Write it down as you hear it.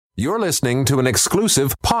You're listening to an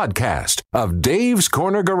exclusive podcast of Dave's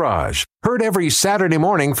Corner Garage. Heard every Saturday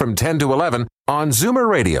morning from 10 to 11 on Zoomer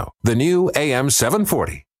Radio, the new AM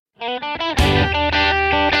 740.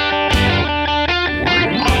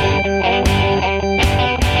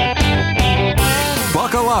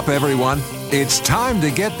 Buckle up, everyone. It's time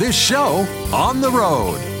to get this show on the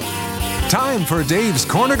road. Time for Dave's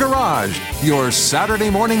Corner Garage, your Saturday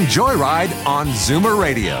morning joyride on Zoomer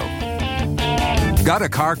Radio. Got a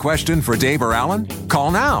car question for Dave or Alan?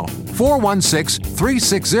 Call now,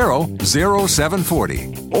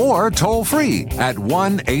 416-360-0740. Or toll free at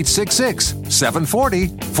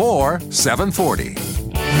 1-866-740-4740.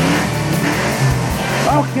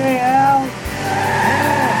 Okay, Al.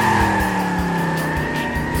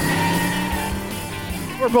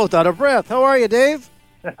 We're both out of breath. How are you, Dave?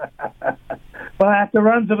 Well, I have to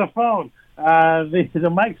run to the phone.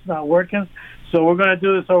 The mic's not working, so we're going to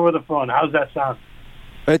do this over the phone. How's that sound?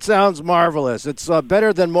 It sounds marvelous. It's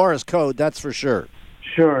better than Morse code, that's for sure.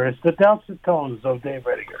 Sure. It's the dulcet tones of Dave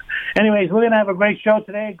Rediger. Anyways, we're going to have a great show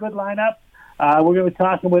today, a good lineup. We're going to be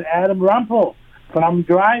talking with Adam Rumpel from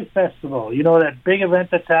Drive Festival. You know, that big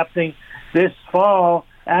event that's happening this fall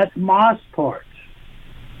at Mossport.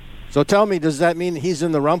 So tell me, does that mean he's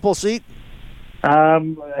in the Rumpel seat?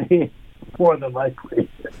 More than likely,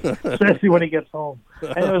 especially when he gets home.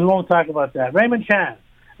 Anyways, we won't talk about that. Raymond Chan.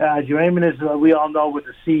 Raymond is, we all know, with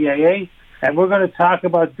the CAA, and we're going to talk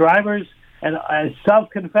about drivers and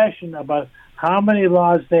self-confession about how many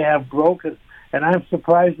laws they have broken. And I'm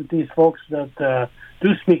surprised at these folks that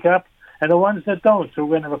do speak up and the ones that don't. So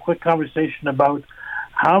we're going to have a quick conversation about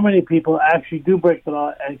how many people actually do break the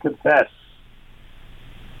law and confess.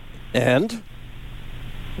 And?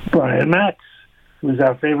 Brian Max, who's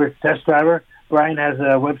our favorite test driver. Brian has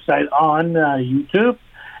a website on YouTube.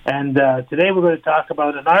 And today we're going to talk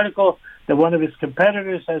about an article that one of his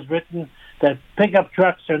competitors has written that pickup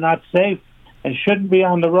trucks are not safe and shouldn't be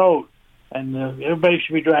on the road. And everybody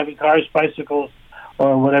should be driving cars, bicycles,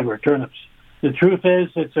 or whatever, turnips. The truth is,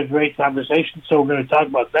 it's a great conversation, so we're going to talk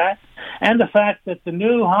about that. And the fact that the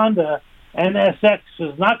new Honda NSX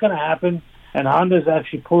is not going to happen, and Honda is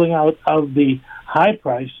actually pulling out of the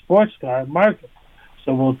high-priced sports car market.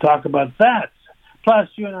 So we'll talk about that. Plus,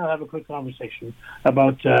 you and I will have a quick conversation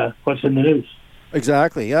about what's in the news.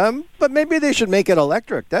 Exactly. But maybe they should make it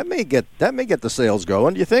electric. That may get the sales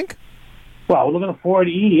going. Do you think? Well, we're looking at Ford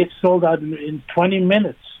E. It's sold out in 20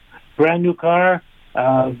 minutes. Brand new car.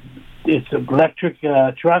 It's an electric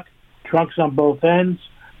truck. Trunks on both ends.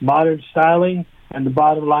 Modern styling. And the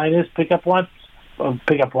bottom line is pickup once. Man,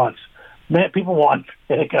 people want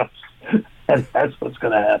pickups, and that's what's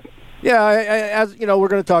going to happen. Yeah, as you know, we're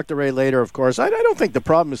going to talk to Ray later, of course. I don't think the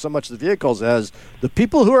problem is so much the vehicles as the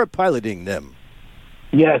people who are piloting them.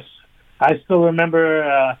 Yes. I still remember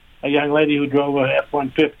a young lady who drove an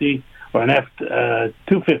F-150 or an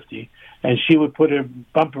F-250, and she would put her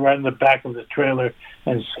bumper right in the back of the trailer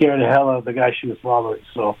and scare the hell out of the guy she was following.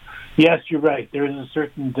 So, yes, you're right. There is a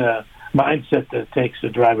certain mindset that it takes to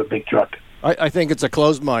drive a big truck. I think it's a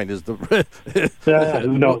closed mind. Is the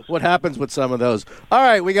who knows what happens with some of those? All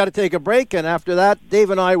right, we got to take a break, and after that, Dave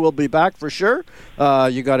and I will be back for sure.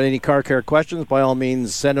 You got any car care questions? By all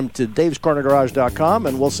means, send them to davescornergarage.com,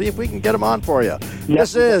 and we'll see if we can get them on for you. Yep.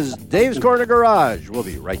 This is Dave's Corner Garage. We'll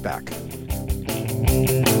be right back.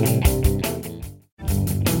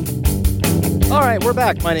 All right, we're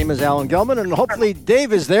back. My name is Alan Gelman, and hopefully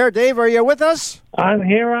Dave is there. Dave, are you with us? I'm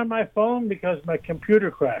here on my phone because my computer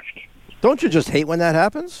crashed. Don't you just hate when that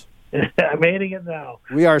happens? I'm hating it now.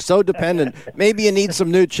 We are so dependent. Maybe you need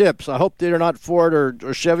some new chips. I hope they're not Ford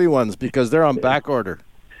or Chevy ones because they're on back order.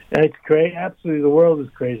 It's crazy. Absolutely, the world is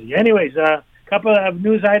crazy. Anyways, a couple of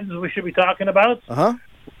news items we should be talking about. Uh-huh.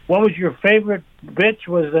 What was your favorite bitch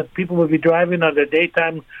was that people would be driving on their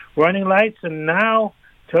daytime running lights, and now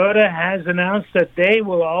Toyota has announced that they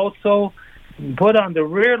will also put on the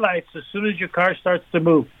rear lights as soon as your car starts to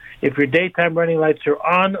move. If your daytime running lights are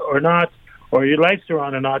on or not, or your lights are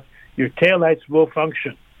on or not, your tail lights will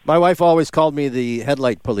function. My wife always called me the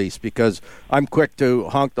headlight police because I'm quick to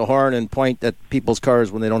honk the horn and point at people's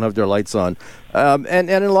cars when they don't have their lights on. And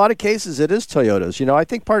in a lot of cases, it is Toyotas. You know, I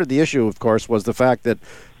think part of the issue, of course, was the fact that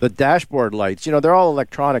the dashboard lights, you know, they're all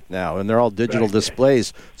electronic now and they're all digital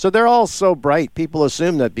displays. So they're all so bright. People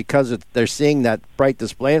assume that because they're seeing that bright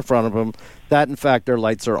display in front of them, that, in fact, their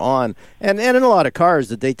lights are on. And in a lot of cars,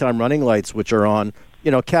 the daytime running lights, which are on, you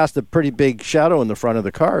know, cast a pretty big shadow in the front of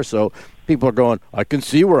the car. So people are going, I can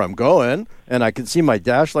see where I'm going, and I can see my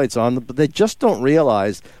dash lights on, but they just don't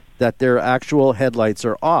realize that their actual headlights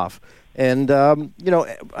are off. And, you know,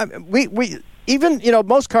 even,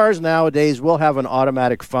 most cars nowadays will have an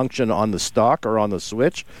automatic function on the stock or on the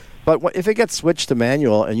switch. But if it gets switched to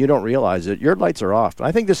manual and you don't realize it, your lights are off.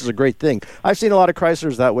 I think this is a great thing. I've seen a lot of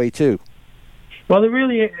Chryslers that way, too. Well,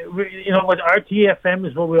 what RTFM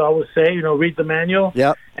is what we always say, read the manual.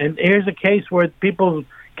 Yep. And here's a case where people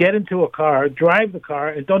get into a car, drive the car,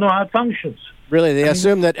 and don't know how it functions. Really? They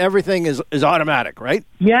assume that everything is automatic, right?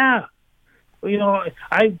 Yeah.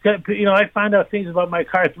 I found out things about my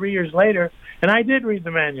car 3 years later, and I did read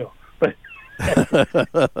the manual. But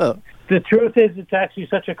the truth is, it's actually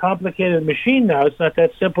such a complicated machine now. It's not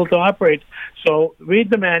that simple to operate. So read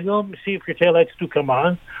the manual, see if your taillights do come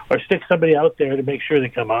on, or stick somebody out there to make sure they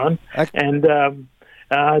come on. And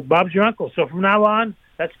Bob's your uncle. So from now on,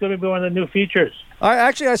 that's going to be one of the new features.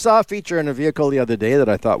 I saw a feature in a vehicle the other day that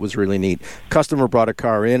I thought was really neat. Customer brought a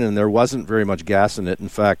car in, and there wasn't very much gas in it. In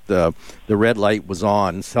fact, the red light was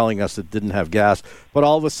on, telling us it didn't have gas. But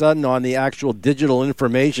all of a sudden, on the actual digital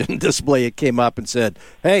information display, it came up and said,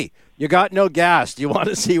 "Hey, you got no gas. Do you want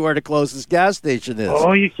to see where the closest gas station is?"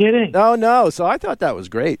 Oh, you kidding? No. So I thought that was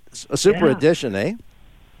great. A super addition, eh?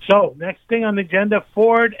 So next thing on the agenda,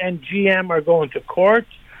 Ford and GM are going to court.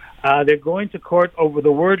 They're going to court over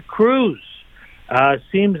the word cruise.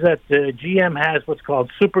 Seems that GM has what's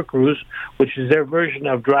called Super Cruise, which is their version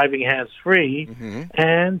of driving hands-free,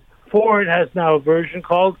 and Ford has now a version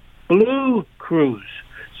called Blue Cruise.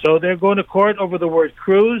 So they're going to court over the word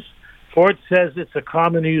cruise. Ford says it's a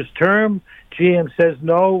common used term. GM says,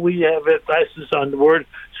 no, we have a license on the word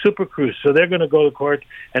Super Cruise. So they're going to go to court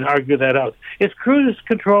and argue that out. Is cruise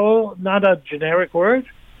control not a generic word?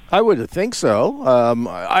 I would think so.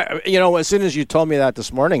 As soon as you told me that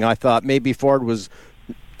this morning, I thought maybe Ford was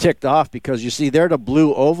ticked off because, you see, they're the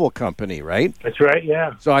Blue Oval company, right? That's right,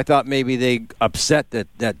 yeah. So I thought maybe they upset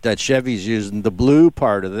that Chevy's using the blue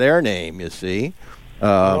part of their name, you see.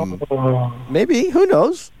 Maybe, who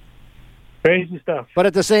knows? Crazy stuff. But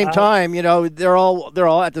at the same time, they're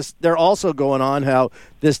also going on how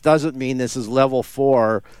this doesn't mean this is level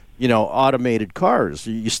 4, automated cars.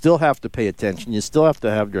 You still have to pay attention. You still have to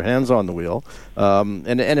have your hands on the wheel.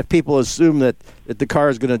 And if people assume that the car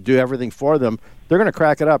is going to do everything for them, they're going to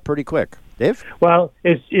crack it up pretty quick. Dave? Well,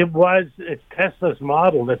 it's Tesla's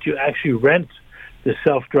model that you actually rent the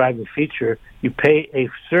self-driving feature. You pay a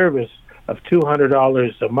service of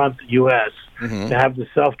 $200 a month U.S. to have the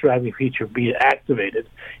self-driving feature be activated,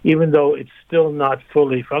 even though it's still not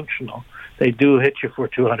fully functional. They do hit you for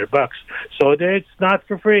 $200. So it's not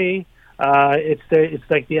for free. It's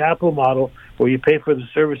like the Apple model where you pay for the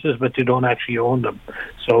services, but you don't actually own them.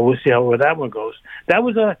 So we'll see where that one goes. That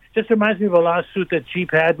was just reminds me of a lawsuit that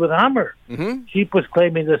Jeep had with Hummer. Jeep was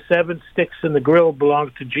claiming the 7 sticks in the grill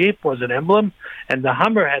belonged to Jeep, was an emblem, and the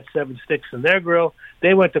Hummer had 7 sticks in their grill.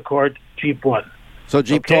 They went to court. Jeep won. So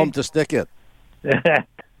Jeep told them to stick it.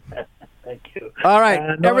 Thank you. All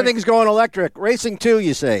right, everything's going electric. Racing too,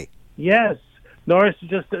 you say? Yes. Norris,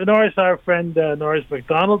 our friend Norris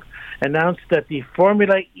McDonald, announced that the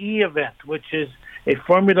Formula E event, which is a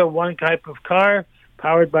Formula One type of car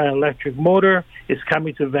powered by an electric motor, is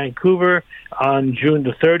coming to Vancouver on June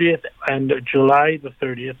the 30th and July the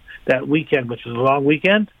 30th, that weekend, which is a long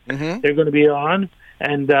weekend. They're going to be on,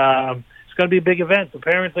 and it's going to be a big event.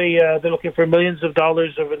 Apparently, they're looking for millions of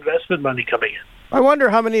dollars of investment money coming in. I wonder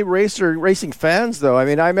how many racing fans, though. I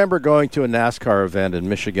mean, I remember going to a NASCAR event in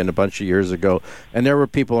Michigan a bunch of years ago, and there were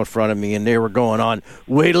people in front of me, and they were going on,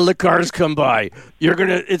 "Wait till the cars come by.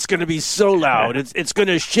 It's gonna be so loud. It's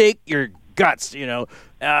gonna shake your guts, and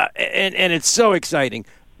it's so exciting."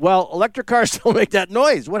 Well, electric cars don't make that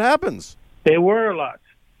noise. What happens? They were a lot.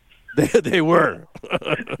 They were.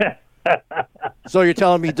 So you're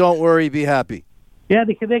telling me, don't worry, be happy. Yeah,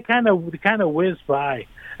 they kind of whiz by.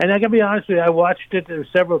 And I got to be honest with you, I watched it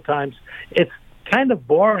several times. It's kind of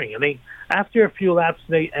boring. I mean, after a few laps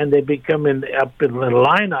and they become up in the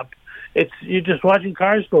lineup, you're just watching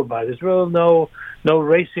cars go by. There's really no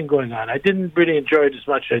racing going on. I didn't really enjoy it as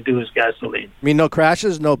much as I do as gasoline. I mean, no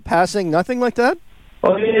crashes, no passing, nothing like that?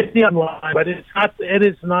 Well, it's the online, but it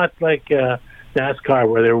is not like NASCAR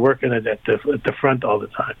where they're working it at the front all the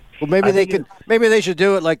time. Well, maybe they should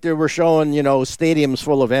do it like they were showing, stadiums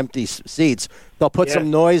full of empty seats. They'll put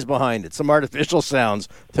some noise behind it, some artificial sounds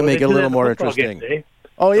to make it a little more interesting. Game,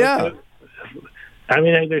 oh, yeah. I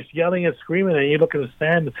mean, there's yelling and screaming, and you look at the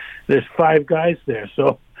stand, there's 5 guys there,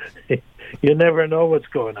 so you never know what's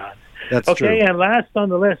going on. That's true. Okay, and last on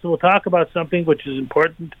the list, we'll talk about something which is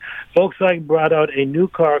important. Volkswagen brought out a new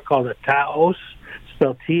car called a Taos,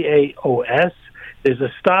 spelled Taos. There's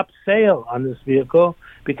a stop sale on this vehicle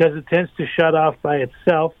because it tends to shut off by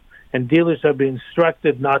itself, and dealers have been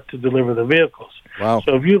instructed not to deliver the vehicles. Wow.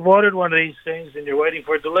 So if you've ordered one of these things and you're waiting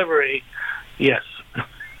for delivery, yes.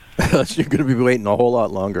 You're going to be waiting a whole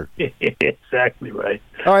lot longer. Exactly right.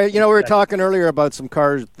 All right, we were talking earlier about some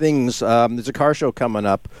car things. There's a car show coming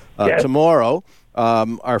up tomorrow.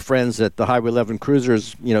 Our friends at the Highway 11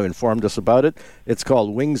 Cruisers, informed us about it. It's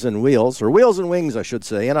called Wings and Wheels, or Wheels and Wings, I should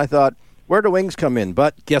say. And I thought, where do wings come in?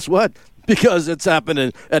 But guess what? Because it's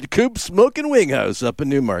happening at Coop's Smoke and Wing House up in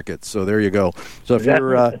Newmarket. So there you go. So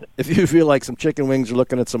if you feel like some chicken wings or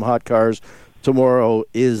looking at some hot cars, tomorrow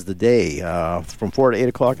is the day. From 4 to 8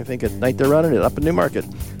 o'clock, I think, at night they're running it up in Newmarket.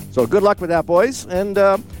 So good luck with that, boys. And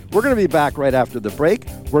we're going to be back right after the break.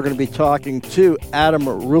 We're going to be talking to Adam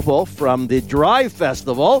Ruppel from the Drive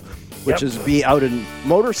Festival, which is be out in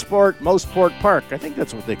Mosport Park. I think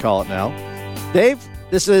that's what they call it now. Dave,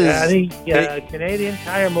 this is... Canadian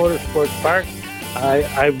Tire Motorsports Park.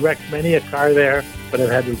 I've wrecked many a car there, but I've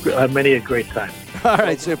had many a great time. All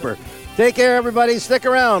right, super. Take care, everybody. Stick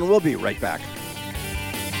around. We'll be right back.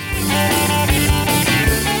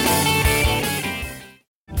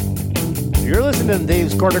 You're listening to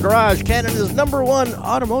Dave's Corner Garage, Canada's #1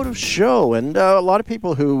 automotive show. And a lot of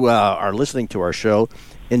people who are listening to our show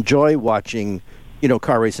enjoy watching,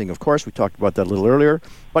 car racing. Of course, we talked about that a little earlier.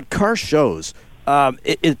 But car shows, now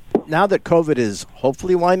that COVID is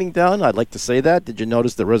hopefully winding down, I'd like to say that. Did you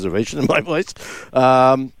notice the reservation in my voice?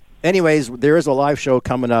 Anyways, there is a live show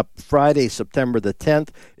coming up Friday, September the 10th.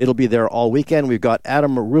 It'll be there all weekend. We've got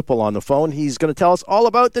Adam Ruppel on the phone. He's going to tell us all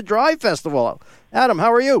about the Drive Festival. Adam,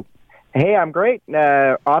 how are you? Hey, I'm great.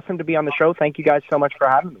 Awesome to be on the show. Thank you guys so much for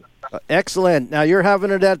having me. Excellent. Now, you're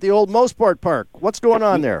having it at the old Mosport Park. What's going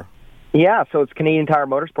on there? Yeah, so it's Canadian Tire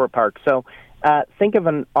Motorsport Park. So think of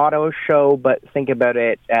an auto show, but think about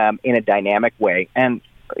it in a dynamic way. And,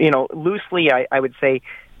 loosely, I would say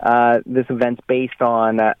this event's based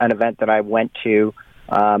on an event that I went to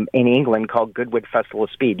in England called Goodwood Festival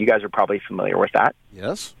of Speed. You guys are probably familiar with that.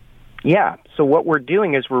 Yes. Yeah. So what we're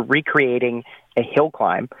doing is we're recreating a hill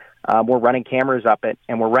climb. We're running cameras up it,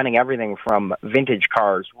 and we're running everything from vintage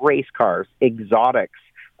cars, race cars, exotics,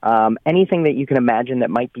 anything that you can imagine that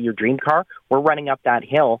might be your dream car. We're running up that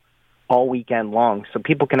hill all weekend long. So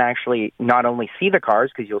people can actually not only see the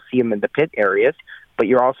cars, because you'll see them in the pit areas, but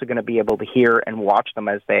you're also going to be able to hear and watch them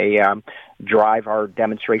as they drive our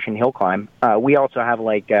demonstration hill climb. We also have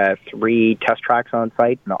 3 test tracks on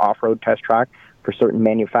site, an off-road test track for certain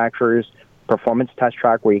manufacturers, performance test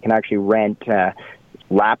track where you can actually rent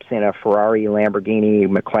laps in a Ferrari, Lamborghini,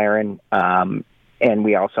 McLaren, and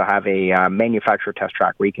we also have a manufacturer test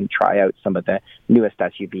track where you can try out some of the newest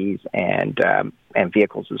SUVs and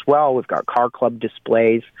vehicles as well. We've got car club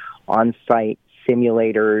displays on site,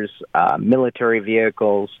 simulators, military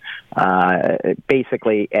vehicles.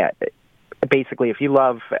 Basically, if you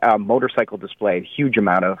love motorcycle display, huge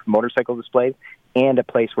amount of motorcycle displays, and a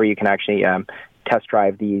place where you can actually test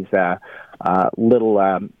drive these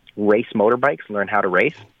little race motorbikes, learn how to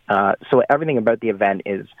race. So everything about the event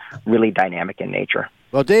is really dynamic in nature.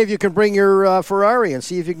 Well, Dave, you can bring your Ferrari and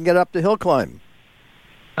see if you can get up the hill climb.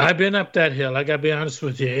 I've been up that hill. I got to be honest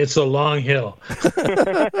with you. It's a long hill.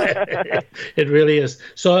 It really is.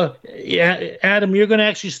 So, yeah, Adam, you're going to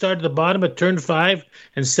actually start at the bottom at turn 5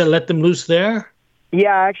 and still let them loose there?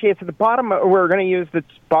 Yeah, actually, it's at the bottom. We're going to use the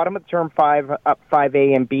bottom of turn 5, up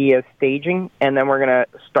 5A and B as staging, and then we're going to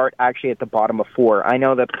start actually at the bottom of 4. I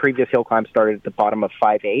know the previous hill climb started at the bottom of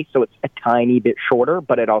 5A, so it's a tiny bit shorter,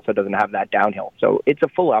 but it also doesn't have that downhill. So it's a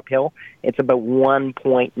full uphill. It's about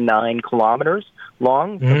 1.9 kilometers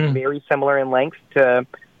long, so very similar in length to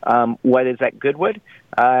what is at Goodwood,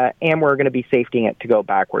 and we're going to be safetying it to go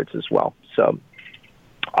backwards as well. So,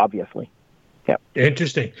 obviously. Yeah.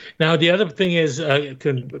 Interesting. Now, the other thing is,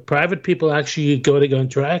 can private people actually go on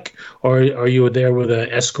track, or are you there with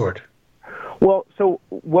an escort? Well, so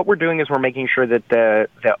what we're doing is we're making sure that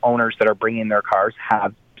the owners that are bringing their cars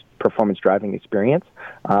have performance driving experience,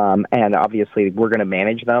 and obviously we're going to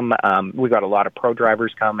manage them. We've got a lot of pro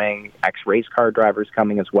drivers coming, ex-race car drivers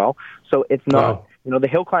coming as well. So it's not, the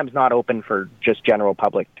hill climb's not open for just general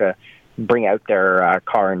public to bring out their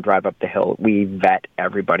car and drive up the hill. We vet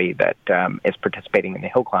everybody that is participating in the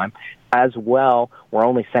hill climb. As well, we're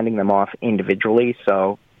only sending them off individually,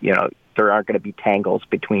 so there aren't going to be tangles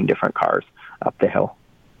between different cars up the hill.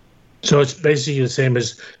 So it's basically the same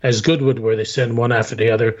as Goodwood, where they send one after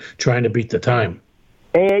the other trying to beat the time.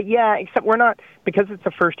 Yeah, except we're not, because it's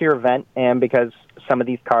a first-year event and because some of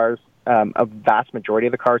these cars, a vast majority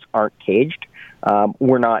of the cars aren't caged,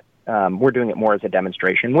 we're doing it more as a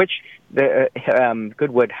demonstration, which the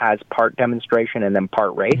Goodwood has part demonstration and then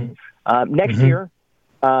part race. Next year,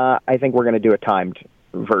 I think we're going to do a timed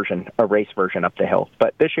version, a race version up the hill.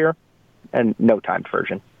 But this year, a no-timed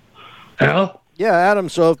version. Al? Yeah, Adam,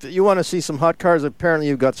 so if you want to see some hot cars, apparently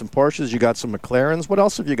you've got some Porsches, you got some McLarens. What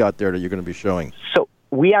else have you got there that you're going to be showing? So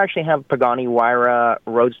we actually have Pagani Huayra,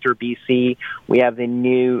 Roadster BC. We have the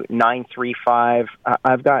new 935.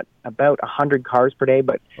 I've got about 100 cars per day,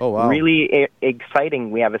 but really exciting.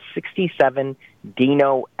 We have a 67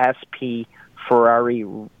 Dino SP Ferrari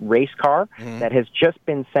race car that has just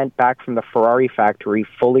been sent back from the Ferrari factory,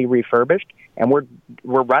 fully refurbished, and we're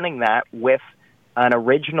running that with an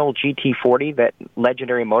original GT40 that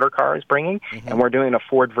Legendary Motor Car is bringing, and we're doing a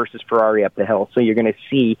Ford versus Ferrari up the hill. So you're going to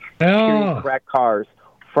see series track cars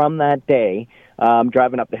from that day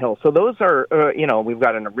driving up the hill. So those are, we've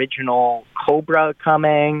got an original Cobra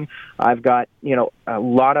coming. I've got, a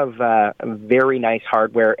lot of very nice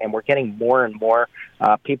hardware, and we're getting more and more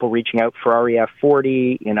people reaching out. Ferrari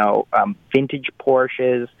F40, vintage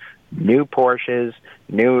Porsches, new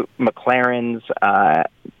McLarens,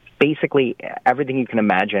 basically everything you can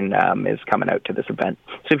imagine is coming out to this event.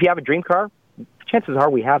 So if you have a dream car, chances are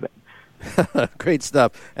we have it. Great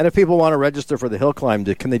stuff. And if people want to register for the hill climb,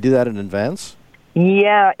 can they do that in advance?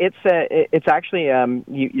 Yeah, it's actually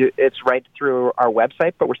it's right through our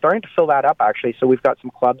website, but we're starting to fill that up actually. So we've got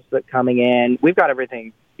some clubs that coming in. We've got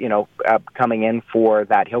everything coming in for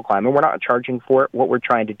that hill climb, and we're not charging for it. What we're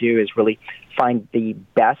trying to do is really find the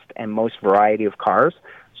best and most variety of cars,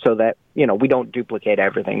 so that we don't duplicate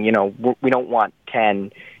everything. We don't want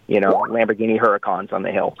 10 Lamborghini Huracans on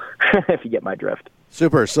the hill. If you get my drift.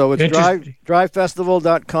 Super. So it's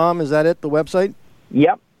drivefestival.com. Is that it? The website?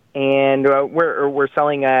 Yep. And we're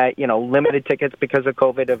selling limited tickets because of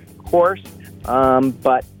COVID, of course.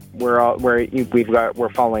 But we're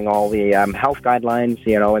following all the health guidelines,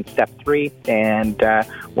 in step 3, and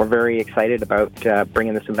we're very excited about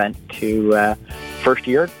bringing this event to first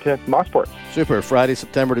year to Mosport. Super. Friday,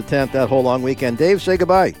 September the 10th, that whole long weekend. Dave, say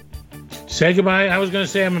goodbye. Say goodbye. I was going to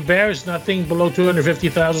say I'm embarrassed. Nothing below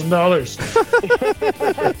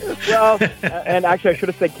 $250,000. Well, and actually I should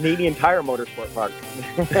have said Canadian Tire Motorsport Park,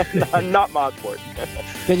 not Mosport.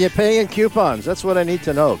 Can you pay in coupons? That's what I need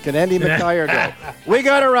to know. Can Andy McTire go? We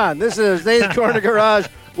got to run. This is Dave's Corner Garage.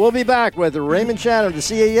 We'll be back with Raymond Chan of the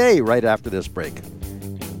CAA right after this break.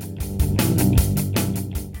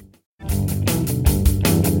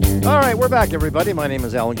 All right, we're back, everybody. My name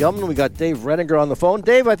is Alan Gelman. We got Dave Redinger on the phone.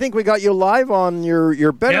 Dave, I think we got you live on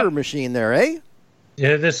your better machine there, eh?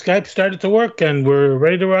 Yeah, the Skype started to work, and we're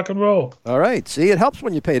ready to rock and roll. All right. See, it helps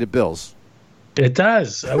when you pay the bills. It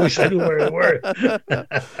does. I wish I knew where they were.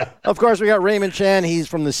 Of course, we got Raymond Chan. He's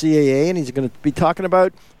from the CAA, and he's going to be talking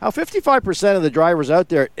about how 55% of the drivers out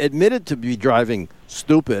there admitted to be driving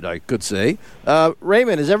stupid, I could say.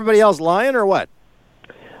 Raymond, is everybody else lying or what?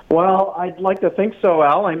 Well, I'd like to think so,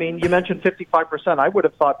 Al. I mean, you mentioned 55%. I would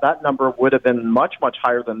have thought that number would have been much, much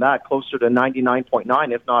higher than that, closer to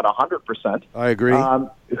 99.9, if not 100%. I agree.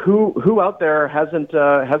 Who out there hasn't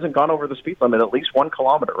gone over the speed limit at least 1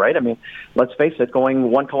 kilometer, right? I mean, let's face it,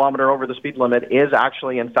 going 1 kilometer over the speed limit is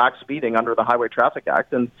actually, in fact, speeding under the Highway Traffic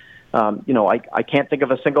Act. And I can't think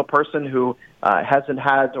of a single person who hasn't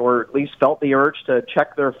had or at least felt the urge to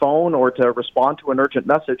check their phone or to respond to an urgent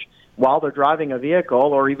message while they're driving a vehicle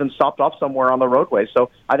or even stopped off somewhere on the roadway. So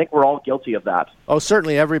I think we're all guilty of that. Oh,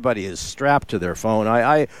 certainly everybody is strapped to their phone.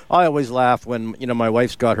 I always laugh when, my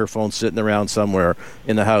wife's got her phone sitting around somewhere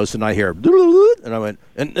in the house and I hear, and I went,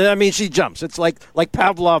 and I mean, she jumps. It's like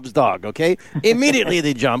Pavlov's dog, okay? Immediately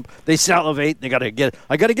they jump, they salivate, I got to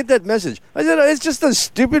get that message. I said, it's just a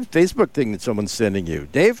stupid Facebook thing that someone's sending you.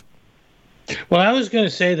 Dave? Well, I was going to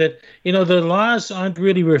say that, the laws aren't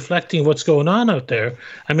really reflecting what's going on out there.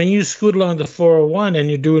 I mean, you scoot along the 401 and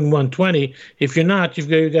you're doing 120. If you're not, you've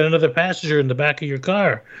got another passenger in the back of your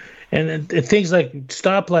car. And things like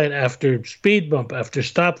stoplight after speed bump, after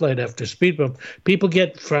stoplight after speed bump, people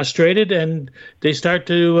get frustrated and they start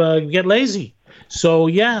to get lazy. So,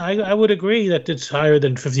 yeah, I would agree that it's higher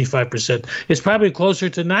than 55%. It's probably closer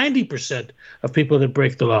to 90% of people that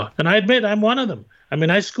break the law. And I admit I'm one of them. I mean,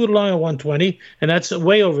 I scoot along at 120, and that's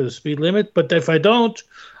way over the speed limit. But if I don't,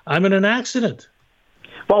 I'm in an accident.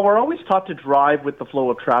 Well, we're always taught to drive with the flow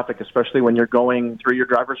of traffic, especially when you're going through your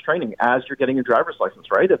driver's training as you're getting your driver's license,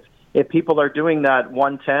 right? If people are doing that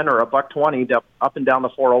 110 or a $120 up and down the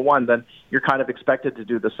 401, then you're kind of expected to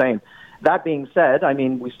do the same. That being said, I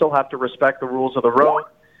mean, we still have to respect the rules of the road.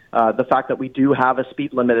 The fact that we do have a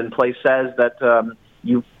speed limit in place says that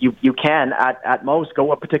you can, at most,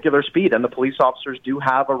 go a particular speed, and the police officers do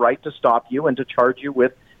have a right to stop you and to charge you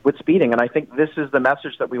with with speeding. And I think this is the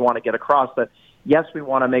message that we want to get across, that yes, we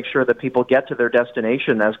want to make sure that people get to their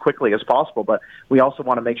destination as quickly as possible, but we also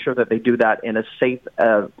want to make sure that they do that in as safe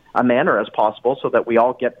a manner as possible so that we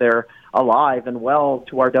all get there alive and well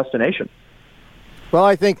to our destination. Well,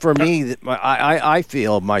 I think for me, I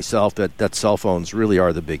feel myself that cell phones really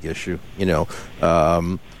are the big issue.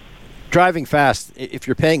 Driving fast, if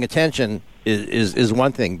you're paying attention, is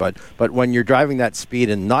one thing, but when you're driving that speed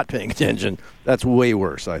and not paying attention, that's way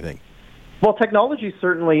worse, I think. Well, technology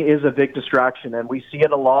certainly is a big distraction, and we see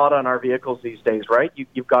it a lot on our vehicles these days, right?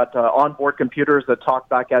 You've got onboard computers that talk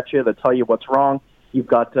back at you, that tell you what's wrong. You've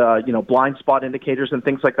got, blind spot indicators and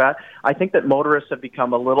things like that. I think that motorists have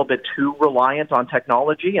become a little bit too reliant on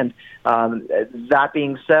technology, and that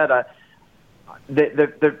being said,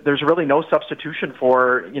 there's really no substitution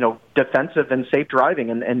for, defensive and safe driving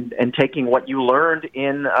and taking what you learned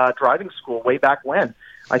in driving school way back when.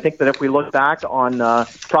 I think that if we look back on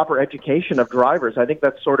proper education of drivers, I think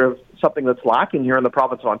that's sort of something that's lacking here in the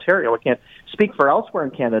province of Ontario. I can't speak for elsewhere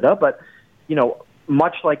in Canada, but,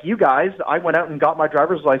 much like you guys, I went out and got my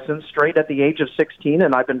driver's license straight at the age of 16,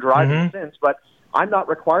 and I've been driving since, but I'm not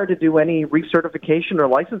required to do any recertification or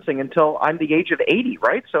licensing until I'm the age of 80,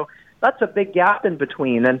 right? So that's a big gap in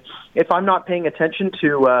between. And if I'm not paying attention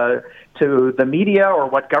to the media or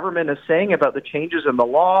what government is saying about the changes in the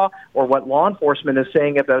law or what law enforcement is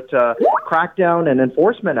saying about crackdown and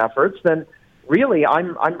enforcement efforts, then really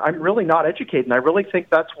I'm really not educated. And I really think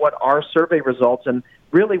that's what our survey results and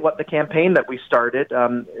really what the campaign that we started,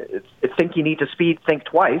 Think You Need to Speed, Think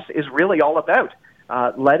Twice, is really all about.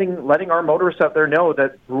 Letting our motorists out there know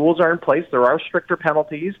that rules are in place, there are stricter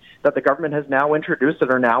penalties that the government has now introduced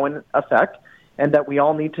that are now in effect, and that we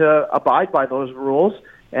all need to abide by those rules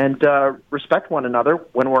and respect one another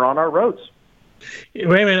when we're on our roads.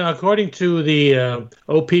 Raymond, according to the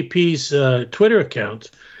OPP's Twitter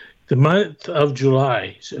account, the month of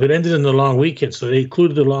July, so it ended in the long weekend, so they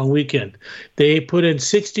included the long weekend. They put in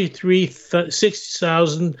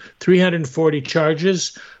 60,340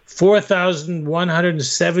 charges,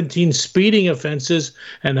 4,117 speeding offenses,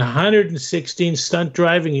 and 116 stunt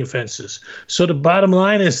driving offenses. So the bottom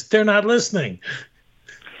line is they're not listening.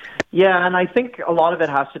 Yeah, and I think a lot of it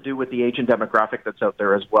has to do with the age and demographic that's out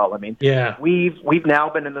there as well. I mean, we've now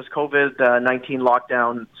been in this COVID-19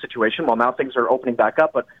 lockdown situation. Well, now things are opening back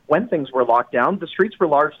up, but when things were locked down, the streets were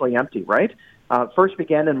largely empty, right? First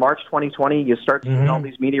began in March 2020. You start seeing all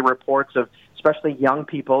these media reports of especially young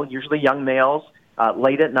people, usually young males,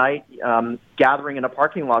 late at night, gathering in a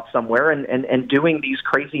parking lot somewhere and doing these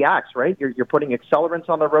crazy acts, right? You're putting accelerants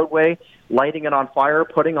on the roadway, lighting it on fire,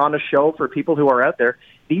 putting on a show for people who are out there.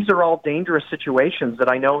 These are all dangerous situations that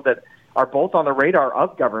I know that are both on the radar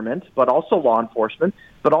of government, but also law enforcement,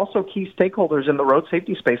 but also key stakeholders in the road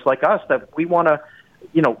safety space like us, that we want to,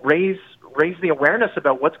 raise the awareness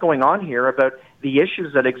about what's going on here, about the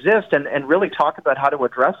issues that exist, and really talk about how to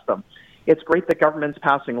address them. It's great that government's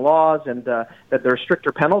passing laws and that there are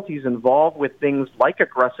stricter penalties involved with things like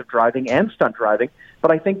aggressive driving and stunt driving,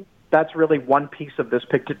 but I think that's really one piece of this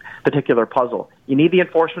particular puzzle. You need the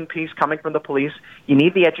enforcement piece coming from the police. You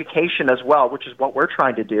need the education as well, which is what we're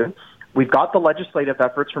trying to do. We've got the legislative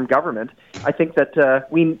efforts from government. I think that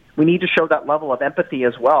we need to show that level of empathy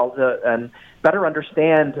as well and better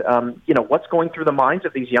understand, what's going through the minds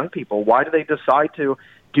of these young people. Why do they decide to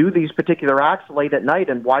do these particular acts late at night,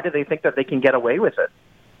 and why do they think that they can get away with it?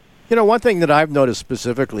 One thing that I've noticed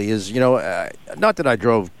specifically is, not that I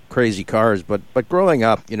drove crazy cars, but growing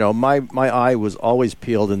up, my eye was always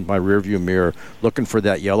peeled in my rearview mirror looking for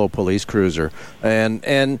that yellow police cruiser.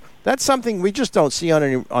 And that's something we just don't see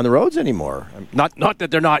on the roads anymore. Not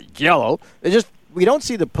that they're not yellow. It's just we don't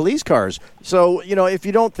see the police cars. So, if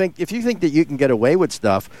you think that you can get away with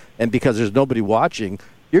stuff and because there's nobody watching,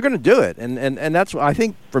 you're going to do it. And that's I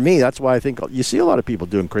think for me, that's why I think you see a lot of people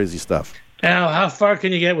doing crazy stuff. Al, how far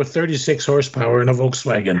can you get with 36 horsepower in a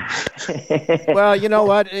Volkswagen? Well, you know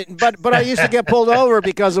what? But I used to get pulled over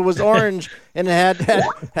because it was orange and it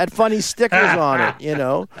had funny stickers on it,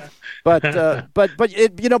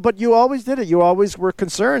 But you always did it. You always were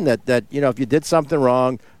concerned that if you did something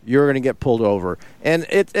wrong, you're going to get pulled over. And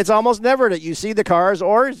it's almost never that you see the cars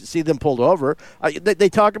or see them pulled over. They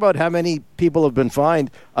talk about how many people have been fined.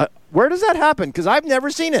 Where does that happen? Because I've never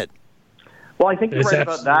seen it. Well, I think you're right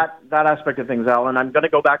about that aspect of things, Al, and I'm going to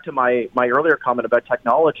go back to my earlier comment about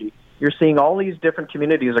technology. You're seeing all these different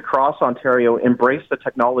communities across Ontario embrace the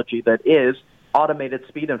technology that is automated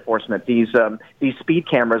speed enforcement, these speed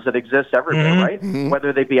cameras that exist everywhere, right? Mm-hmm.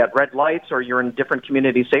 Whether they be at red lights or you're in different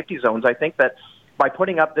community safety zones. I think that by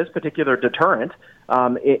putting up this particular deterrent,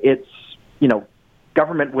 it's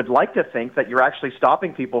government would like to think that you're actually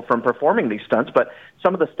stopping people from performing these stunts, but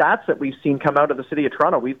some of the stats that we've seen come out of the City of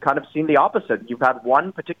Toronto, we've kind of seen the opposite. You've had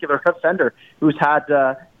one particular offender who's had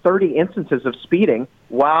 30 instances of speeding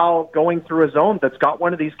while going through a zone that's got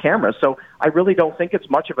one of these cameras. So I really don't think it's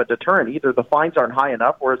much of a deterrent. Either the fines aren't high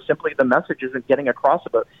enough, or it's simply the message isn't getting across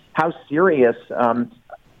about how serious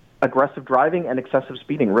aggressive driving and excessive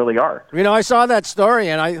speeding really are. You know, I saw that story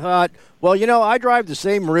and I thought, well, you know, I drive the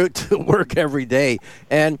same route to work every day.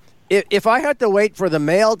 And if I had to wait for the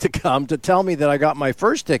mail to come to tell me that I got my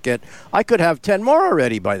first ticket, I could have 10 more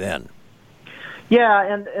already by then.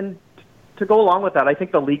 Yeah, and to go along with that, I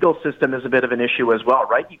think the legal system is a bit of an issue as well,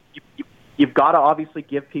 right? You've got to obviously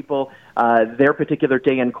give people their particular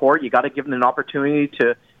day in court. You've got to give them an opportunity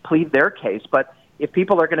to plead their case. But if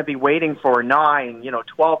people are going to be waiting for 9,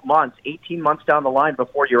 12 months, 18 months down the line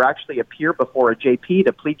before you actually appear before a JP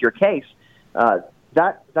to plead your case,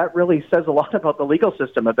 that really says a lot about the legal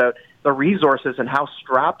system, about the resources and how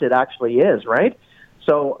strapped it actually is, right?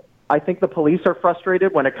 So I think the police are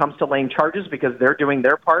frustrated when it comes to laying charges because they're doing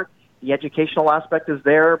their part. The educational aspect is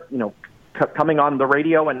there, coming on the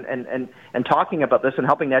radio and talking about this and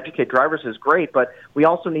helping to educate drivers is great, but we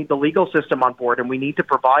also need the legal system on board, and we need to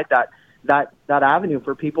provide that avenue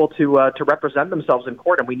for people to represent themselves in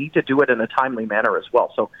court, and we need to do it in a timely manner as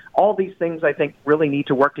well. So all these things, I think, really need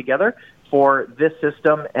to work together for this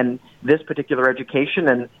system and this particular education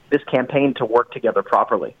and this campaign to work together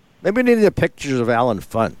properly. Maybe we need the pictures of Alan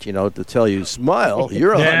Funt, to tell you, smile,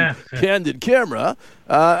 you're on candid camera.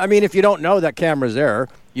 I mean, if you don't know that camera's there,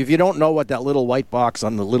 if you don't know what that little white box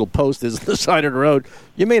on the little post is on the side of the road,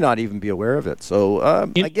 you may not even be aware of it. So,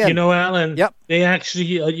 again... Alan, yep. They actually,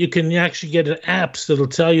 you can actually get apps that'll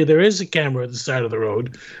tell you there is a camera at the side of the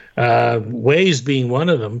road. Waze being one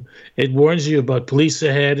of them. It warns you about police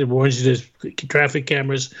ahead. It warns you there's traffic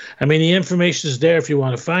cameras. I mean, the information is there if you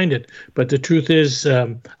want to find it. But the truth is,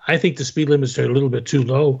 I think the speed limits are a little bit too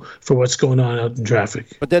low for what's going on out in traffic.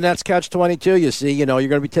 But then that's catch-22, you see. You're going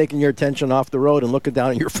to be taking your attention off the road and looking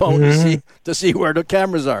down at your phone to see where the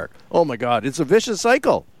cameras are. Oh, my God. It's a vicious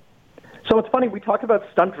cycle. So it's funny, we talk about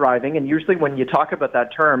stunt driving, and usually when you talk about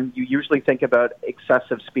that term, you usually think about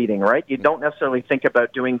excessive speeding, right? You don't necessarily think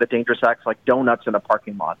about doing the dangerous acts like donuts in a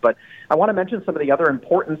parking lot. But I want to mention some of the other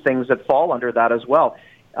important things that fall under that as well.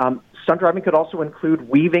 Stunt driving could also include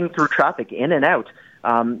weaving through traffic in and out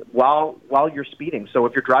while you're speeding. So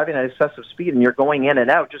if you're driving at excessive speed and you're going in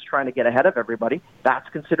and out just trying to get ahead of everybody, that's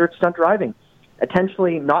considered stunt driving.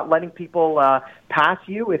 Intentionally not letting people pass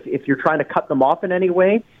you if you're trying to cut them off in any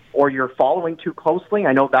way, or you're following too closely.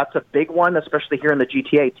 I know that's a big one, especially here in the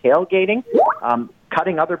GTA, tailgating,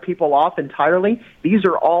 cutting other people off entirely. These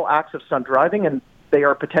are all acts of stunt driving, and they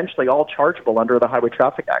are potentially all chargeable under the Highway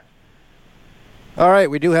Traffic Act. All right,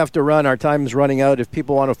 we do have to run. Our time is running out. If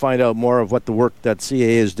people want to find out more of what the work that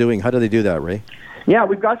CAA is doing, how do they do that, Ray? Yeah,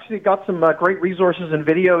 we've actually got some great resources and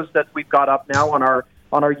videos that we've got up now on our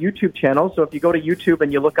YouTube channel. So if you go to YouTube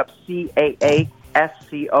and you look up CAA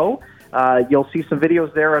SCO, you'll see some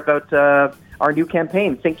videos there about our new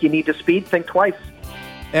campaign, Think You Need to Speed, Think Twice.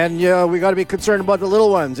 And we got to be concerned about the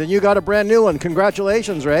little ones. And you got a brand new one.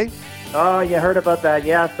 Congratulations, Ray. Oh, you heard about that.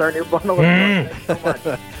 Yes, our new bundle. Thanks so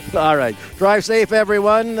much. All right. Drive safe,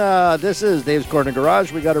 everyone. This is Dave's Corner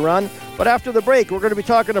Garage. We got to run. But after the break, we're going to be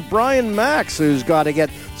talking to Brian Max, who's got to get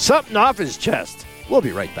something off his chest. We'll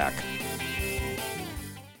be right back.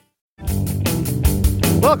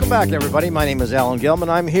 Welcome back, everybody. My name is Alan Gilman.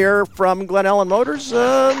 I'm here from Glen Ellen Motors,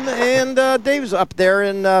 and Dave's up there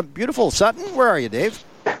in beautiful Sutton. Where are you, Dave?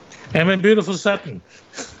 I'm in beautiful Sutton.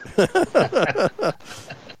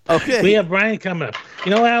 Okay. We have Brian coming up.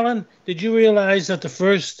 Alan, did you realize that the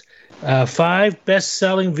first 5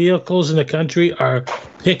 best-selling vehicles in the country are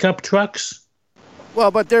pickup trucks?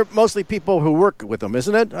 Well, but they're mostly people who work with them,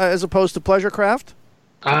 isn't it, as opposed to pleasure craft?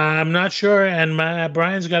 I'm not sure, and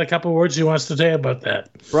Brian's got a couple words he wants to say about that.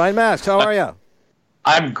 Brian Mask, how are you?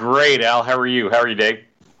 I'm great, Al. How are you? How are you, Dave?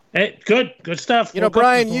 Hey, good stuff.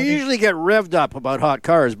 Brian, you usually get revved up about hot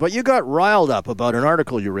cars, but you got riled up about an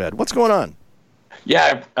article you read. What's going on?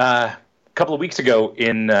 Yeah, a couple of weeks ago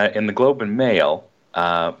in the Globe and Mail,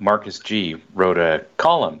 Marcus G. wrote a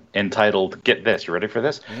column entitled, get this, you ready for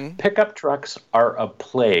this? Mm-hmm. Pickup trucks are a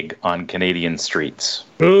plague on Canadian streets.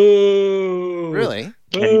 Ooh. Really?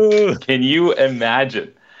 Can you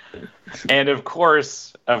imagine? And of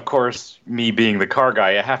course, me being the car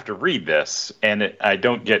guy, I have to read this, and I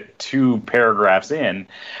don't get 2 paragraphs in,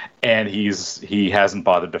 and he hasn't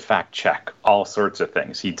bothered to fact check all sorts of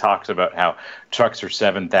things. He talks about how trucks are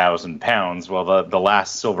 7,000 pounds. Well, the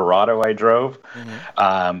last Silverado I drove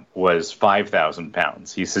was 5,000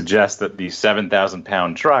 pounds. He suggests that these 7,000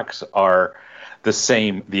 pound trucks are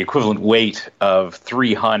the equivalent weight of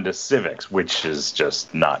 3 Honda Civics, which is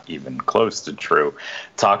just not even close to true.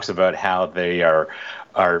 Talks about how they are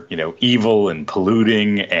evil and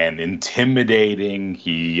polluting and intimidating.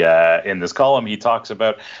 He in this column he talks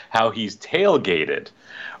about how he's tailgated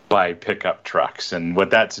by pickup trucks, and what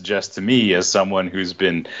that suggests to me as someone who's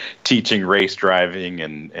been teaching race driving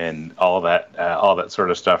and all that sort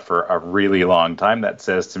of stuff for a really long time, that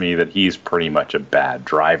says to me that he's pretty much a bad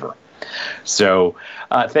driver. So,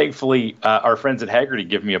 thankfully, our friends at Hagerty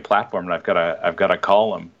give me a platform, and I've got a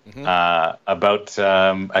column about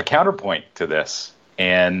a counterpoint to this.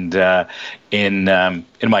 And in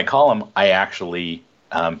my column, I actually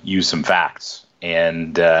use some facts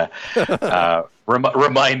and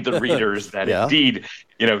remind the readers that indeed,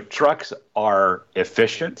 trucks are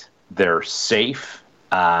efficient, they're safe.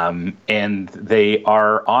 And they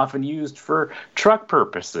are often used for truck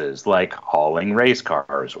purposes, like hauling race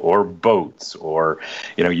cars or boats, or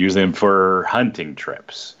use them for hunting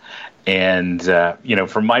trips. And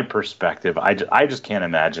from my perspective, I just can't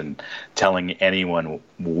imagine telling anyone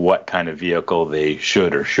what kind of vehicle they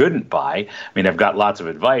should or shouldn't buy. I mean, I've got lots of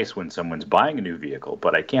advice when someone's buying a new vehicle,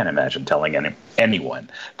 but I can't imagine telling anyone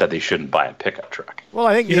that they shouldn't buy a pickup truck. Well,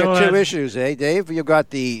 I think you have 2 issues, Dave? You've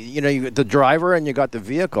got the driver and you got the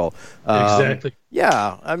vehicle. Exactly.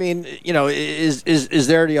 Yeah, I mean, is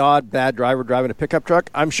there the odd bad driver driving a pickup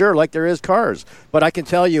truck? I'm sure, like there is cars. But I can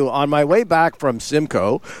tell you, on my way back from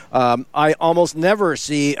Simcoe, I almost never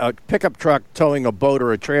see a pickup truck towing a boat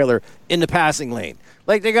or a trailer in the passing lane.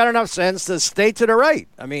 Like, they got enough sense to stay to the right.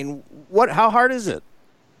 I mean, how hard is it?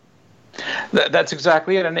 That's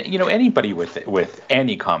exactly it. And, anybody with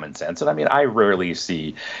any common sense, and I mean, I rarely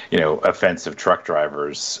see, offensive truck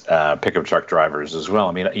drivers, pickup truck drivers as well.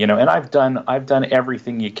 I mean, and I've done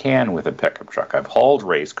everything you can with a pickup truck. I've hauled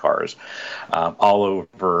race cars all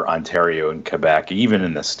over Ontario and Quebec, even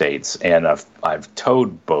in the States, and I've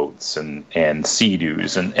towed boats and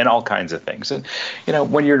Sea-Doos and all kinds of things. And,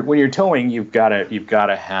 when you're towing, you've got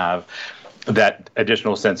to have that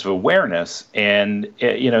additional sense of awareness, and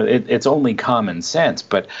it's only common sense.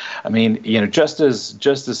 But I mean, just as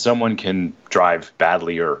someone can drive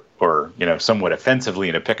badly or somewhat offensively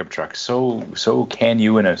in a pickup truck, so can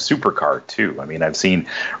you in a supercar too. I mean, I've seen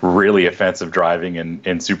really offensive driving in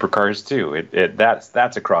supercars too.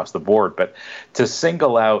 That's across the board. But to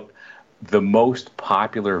single out the most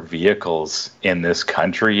popular vehicles in this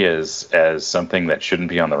country as something that shouldn't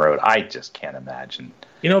be on the road, I just can't imagine.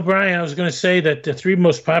 Brian, I was going to say that the 3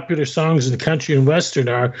 most popular songs in the country and western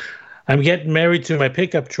are "I'm Getting Married to My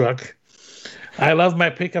Pickup Truck," "I Love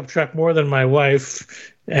My Pickup Truck More Than My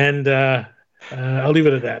Wife," and I'll leave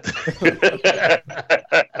it at that.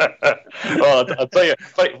 Well, I'll tell you,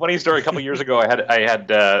 funny story. A couple of years ago, I had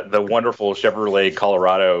the wonderful Chevrolet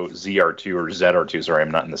Colorado ZR2 or ZR2. Sorry,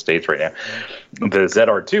 I'm not in the States right now. The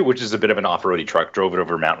ZR2, which is a bit of an off-roady truck, drove it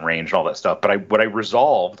over a mountain range and all that stuff. But what I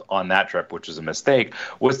resolved on that trip, which is a mistake,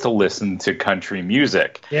 was to listen to country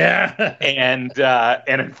music. Yeah. And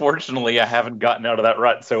unfortunately, I haven't gotten out of that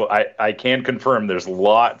rut. So I can confirm there's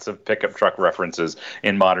lots of pickup truck references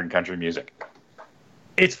in modern country music.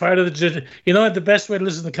 It's part of the. The best way to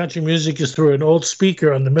listen to country music is through an old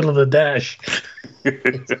speaker on the middle of the dash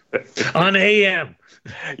on AM.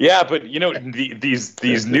 Yeah, but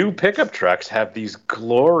these new pickup trucks have these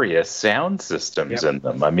glorious sound systems in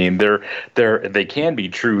them. I mean, they can be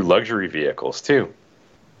true luxury vehicles too,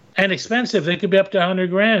 and expensive. They could be up to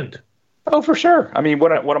 $100,000. Oh, for sure. I mean,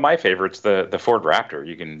 one of my favorites, the Ford Raptor.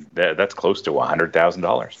 That's close to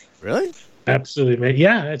 $100,000. Really? Absolutely.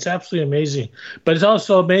 Yeah, it's absolutely amazing. But it's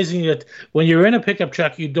also amazing that when you're in a pickup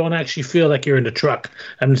truck, you don't actually feel like you're in the truck.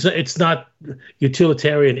 I mean, it's not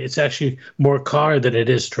utilitarian. It's actually more car than it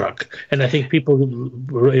is truck. And I think people,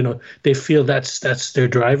 they feel that's their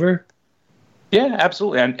driver. Yeah,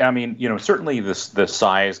 absolutely. And I mean, certainly the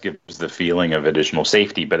size gives the feeling of additional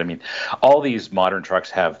safety. But I mean, all these modern trucks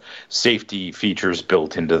have safety features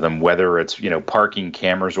built into them, whether it's, parking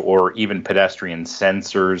cameras or even pedestrian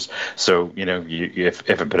sensors. So,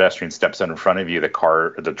 if a pedestrian steps out in front of you,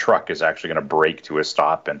 the truck is actually going to brake to a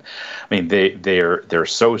stop. And I mean, they're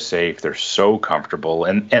so safe. They're so comfortable,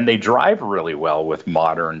 and they drive really well with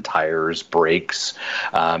modern tires, brakes,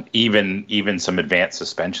 even some advanced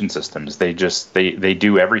suspension systems. They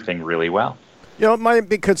do everything really well. My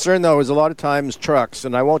big concern, though, is a lot of times trucks,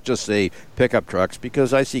 and I won't just say pickup trucks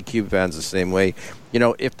because I see cube vans the same way.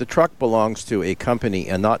 If the truck belongs to a company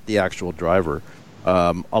and not the actual driver,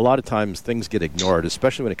 a lot of times things get ignored,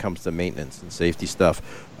 especially when it comes to maintenance and safety stuff.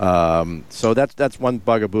 So that's one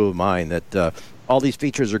bugaboo of mine, that all these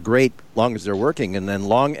features are great long as they're working, and then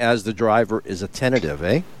long as the driver is attentive,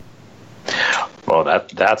 eh? Well,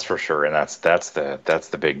 that's for sure, and that's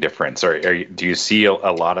the big difference. Do you see a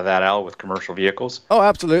lot of that, Al, with commercial vehicles? Oh,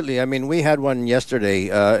 absolutely. I mean, we had one yesterday.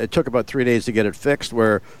 It took about 3 days to get it fixed,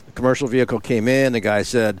 where the commercial vehicle came in. The guy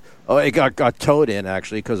said, it got towed in,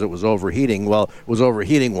 actually, because it was overheating. Well, it was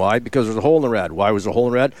overheating. Why? Because there's a hole in the red. Why was there a hole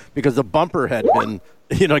in the red? Because the bumper had been,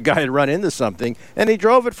 a guy had run into something, and he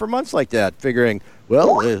drove it for months like that, figuring,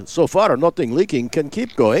 well, so far nothing leaking, can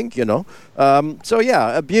keep going, So,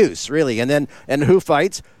 yeah, abuse, really. And who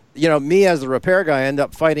fights? Me as the repair guy end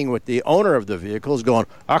up fighting with the owner of the vehicles, going,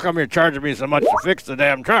 how come you're charging me so much to fix the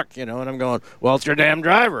damn truck? And I'm going, well, it's your damn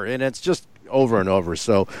driver. And it's just over and over.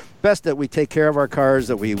 So best that we take care of our cars,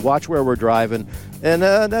 that we watch where we're driving. And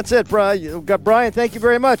that's it, Brian. Thank you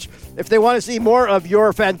very much. If they want to see more of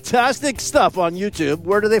your fantastic stuff on YouTube,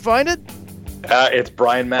 where do they find it? It's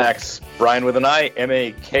Brian Max. Brian with an I,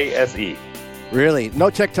 M-A-K-S-E. Really?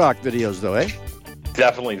 No TikTok videos, though, eh?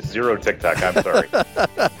 Definitely zero TikTok. I'm sorry.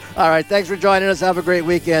 All right. Thanks for joining us. Have a great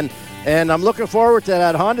weekend. And I'm looking forward to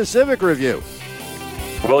that Honda Civic review.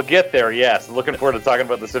 We'll get there, yes. Looking forward to talking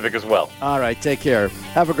about the Civic as well. All right. Take care.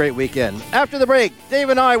 Have a great weekend. After the break, Dave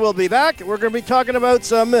and I will be back. We're going to be talking about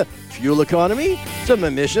some fuel economy, some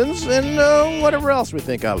emissions, and whatever else we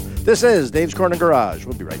think of. This is Dave's Corner Garage.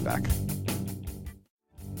 We'll be right back.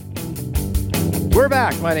 We're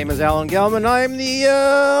back. My name is Alan Gelman. I'm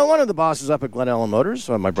the one of the bosses up at Glen Ellen Motors.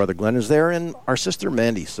 My brother Glenn is there, and our sister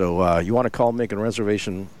Mandy. So you want to call, make a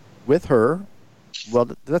reservation with her? Well,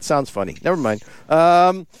 that sounds funny. Never mind.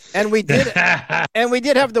 And we did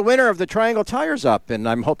have the winner of the Triangle tires up, and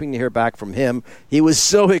I'm hoping to hear back from him. He was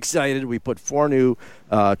so excited. We put 4 new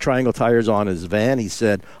Triangle tires on his van. He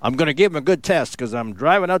said, I'm going to give him a good test because I'm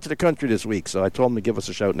driving out to the country this week. So I told him to give us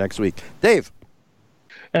a shout next week. Dave.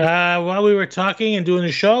 While we were talking and doing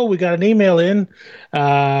the show, we got an email in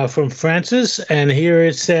from Francis, and here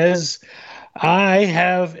it says, I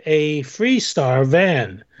have a Freestar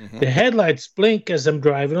van. Mm-hmm. The headlights blink as I'm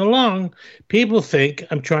driving along. People think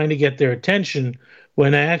I'm trying to get their attention.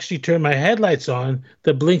 When I actually turn my headlights on,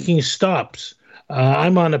 the blinking stops.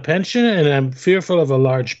 I'm on a pension, and I'm fearful of a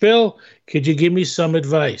large bill. Could you give me some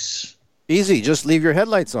advice? Easy. Just leave your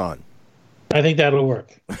headlights on. I think that'll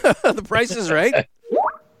work. The price is right.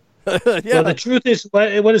 Yeah. Well, the truth is,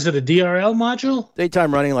 what is it, a DRL module?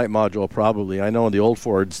 Daytime running light module, probably. I know in the old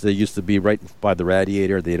Fords, they used to be right by the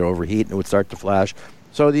radiator. They'd overheat and it would start to flash.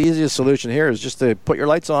 So the easiest solution here is just to put your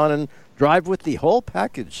lights on and drive with the whole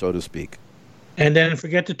package, so to speak. And then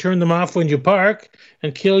forget to turn them off when you park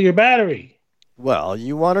and kill your battery. Well,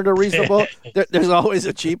 you wanted a reasonable... There's always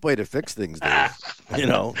a cheap way to fix things, Dave. Come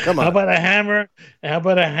on. How about a hammer?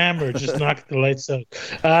 Just knock the lights out.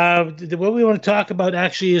 What we want to talk about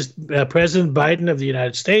actually is President Biden of the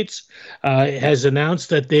United States has announced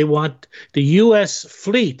that they want the U.S.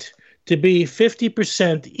 fleet to be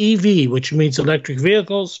 50% EV, which means electric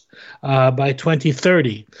vehicles, by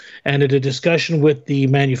 2030. And at a discussion with the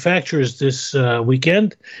manufacturers this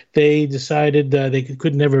weekend, they decided they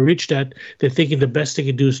could never reach that. They're thinking the best they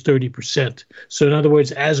could do is 30%. So in other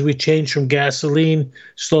words, as we change from gasoline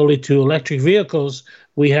slowly to electric vehicles,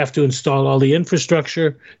 we have to install all the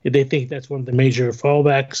infrastructure. They think that's one of the major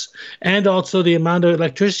fallbacks. And also the amount of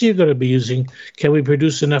electricity you're going to be using. Can we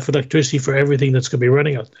produce enough electricity for everything that's going to be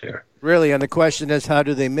running out there? Really, and the question is, how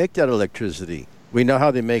do they make that electricity? We know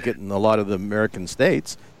how they make it in a lot of the American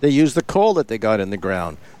states. They use the coal that they got in the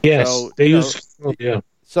ground. Yes, so, they use coal, yeah.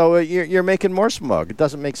 So you're making more smog. It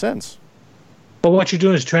doesn't make sense. But what you're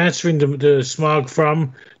doing is transferring the smog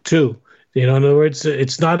from to. In other words,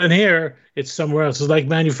 it's not in here, it's somewhere else. It's like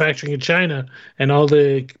manufacturing in China, and all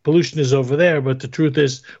the pollution is over there. But the truth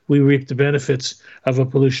is, we reap the benefits of a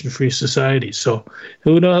pollution-free society. So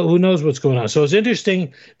who knows what's going on? So it's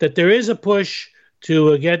interesting that there is a push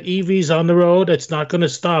to get EVs on the road. It's not going to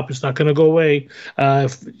stop. It's not going to go away.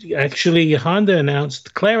 Actually, Honda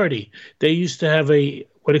announced Clarity. They used to have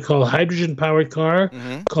what they call a hydrogen-powered car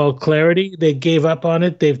called Clarity. They gave up on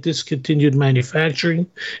it. They've discontinued manufacturing,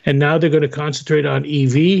 and now they're going to concentrate on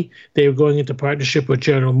EV. They're going into partnership with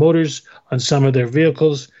General Motors on some of their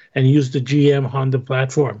vehicles and use the GM Honda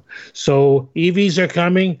platform. So EVs are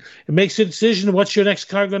coming. It makes a decision, what's your next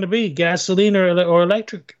car going to be, gasoline or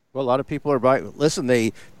electric? Well, a lot of people are buying. Listen,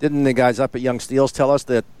 the guys up at Young Steels tell us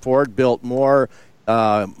that Ford built more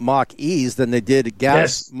Mach-E's than they did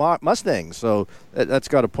gas Mustangs. So that's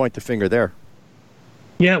got to point the finger there.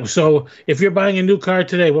 Yeah, so if you're buying a new car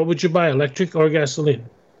today, what would you buy, electric or gasoline?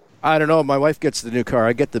 I don't know. My wife gets the new car.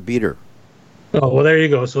 I get the beater. Oh, well, there you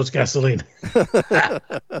go. So it's gasoline.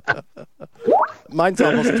 Mine's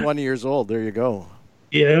almost 20 years old. There you go.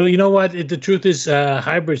 Yeah, you know what? The truth is,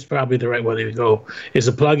 hybrid's probably the right way to go. Is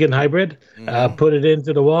a plug-in hybrid. Put it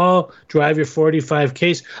into the wall, drive your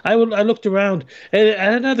 45Ks. I looked around, and I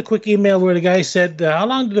had another quick email where the guy said, how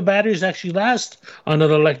long do the batteries actually last on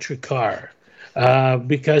an electric car?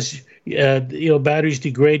 Because batteries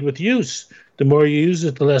degrade with use. The more you use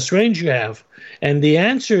it, the less range you have. And the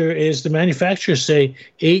answer is the manufacturers say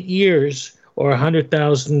 8 years or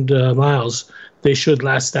 100,000 miles. They should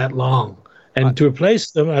last that long. And to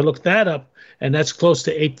replace them, I looked that up, and that's close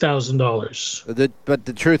to $8,000. But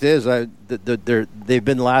the truth is, they've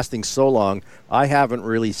been lasting so long, I haven't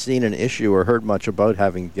really seen an issue or heard much about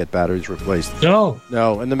having to get batteries replaced. No.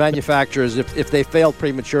 And the manufacturers, if they failed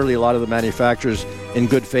prematurely, a lot of the manufacturers, in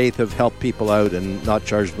good faith, have helped people out and not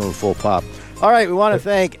charged them a full pop. All right, we want to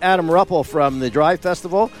thank Adam Ruppel from the Drive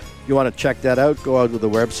Festival. If you want to check that out, go out to the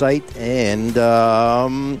website and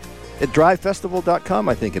at drivefestival.com,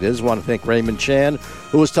 I think it is. I want to thank Raymond Chan,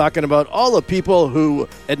 who was talking about all the people who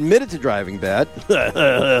admitted to driving bad.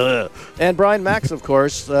 And Brian Max, of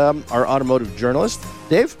course, our automotive journalist.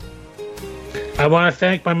 Dave? I want to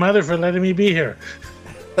thank my mother for letting me be here.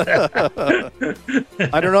 I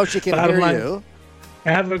don't know if she can hear you.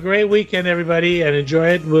 Have a great weekend, everybody, and enjoy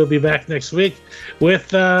it. We'll be back next week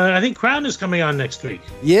with, I think Crown is coming on next week.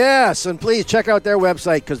 Yes, and please check out their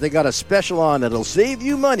website because they got a special on that'll save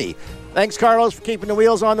you money. Thanks, Carlos, for keeping the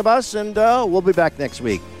wheels on the bus, and we'll be back next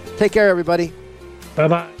week. Take care, everybody.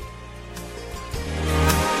 Bye-bye.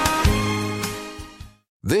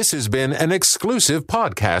 This has been an exclusive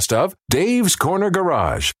podcast of Dave's Corner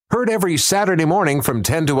Garage. Heard every Saturday morning from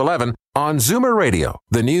 10 to 11 on Zoomer Radio,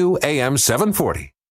 the new AM 740.